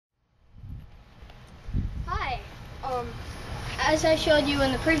as I showed you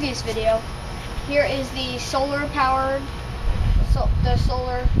in the previous video, here is the solar powered,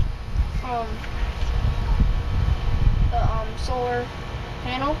 solar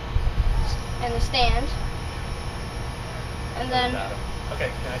panel and the stand, and then okay,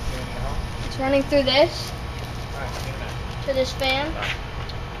 can I see anything else? it's running through this Alright, to this fan,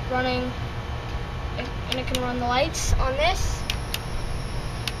 running, and it can run the lights on this.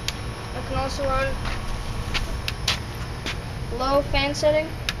 It can also run low fan setting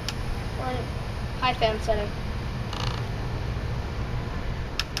or high fan setting.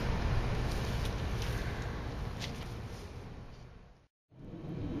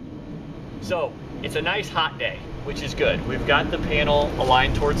 So it's a nice hot day, which is good. We've got the panel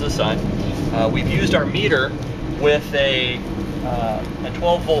aligned towards the sun. We've used our meter with a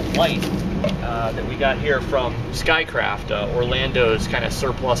 12-volt light that we got here from Skycraft, Orlando's kind of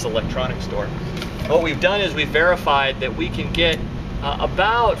surplus electronics store. What we've done is we've verified that we can get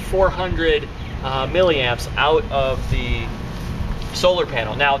about 400 milliamps out of the solar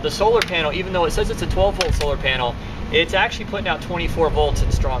panel. Now the solar panel, even though it says it's a 12-volt solar panel, it's actually putting out 24 volts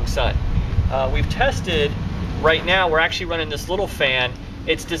in strong sun. We've tested, right now we're actually running this little fan.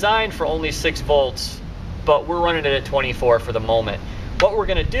 It's designed for only 6 volts, but we're running it at 24 for the moment. What we're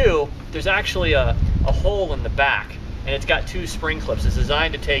gonna do, there's actually a hole in the back, and it's got 2 spring clips. It's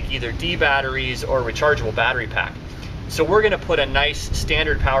designed to take either D batteries or rechargeable battery pack. So we're gonna put a nice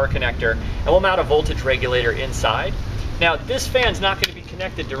standard power connector, and we'll mount a voltage regulator inside. Now this fan's not gonna be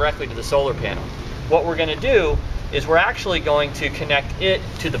connected directly to the solar panel. What we're gonna do is we're actually going to connect it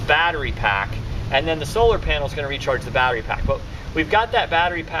to the battery pack, and then the solar panel is going to recharge the battery pack. But we've got that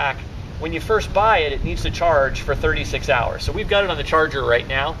battery pack, when you first buy it, it needs to charge for 36 hours. So we've got it on the charger right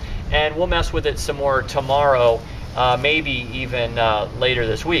now, and we'll mess with it some more tomorrow, maybe even later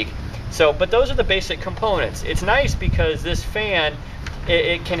this week. So, but those are the basic components. It's nice because this fan,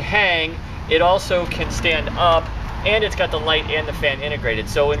 it can hang, it also can stand up, and it's got the light and the fan integrated.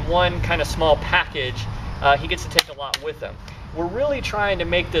 So in one kind of small package, he gets to take a lot with him. We're really trying to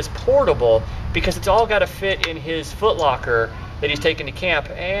make this portable because it's all got to fit in his foot locker that he's taking to camp,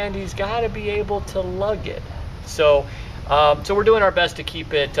 and he's got to be able to lug it. So, so we're doing our best to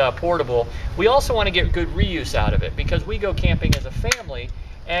keep it portable. We also want to get good reuse out of it because we go camping as a family,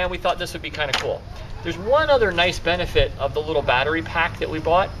 and we thought this would be kind of cool. There's one other nice benefit of the little battery pack that we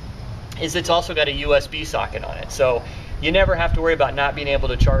bought, is it's also got a USB socket on it. So you never have to worry about not being able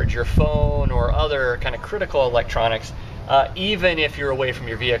to charge your phone or other kind of critical electronics, even if you're away from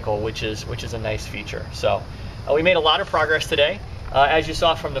your vehicle, which is a nice feature. So we made a lot of progress today. As you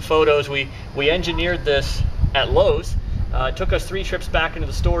saw from the photos, we engineered this at Lowe's. It took us 3 trips back into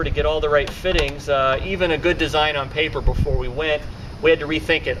the store to get all the right fittings, even a good design on paper before we went. We had to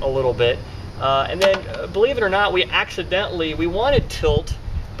rethink it a little bit. And then, believe it or not, we wanted tilt,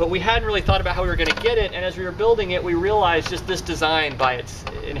 but we hadn't really thought about how we were going to get it, and as we were building it, we realized just this design by its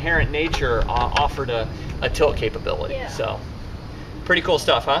inherent nature offered a tilt capability. Yeah. So, pretty cool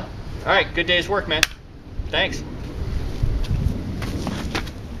stuff, huh? All right, good day's work, man. Thanks.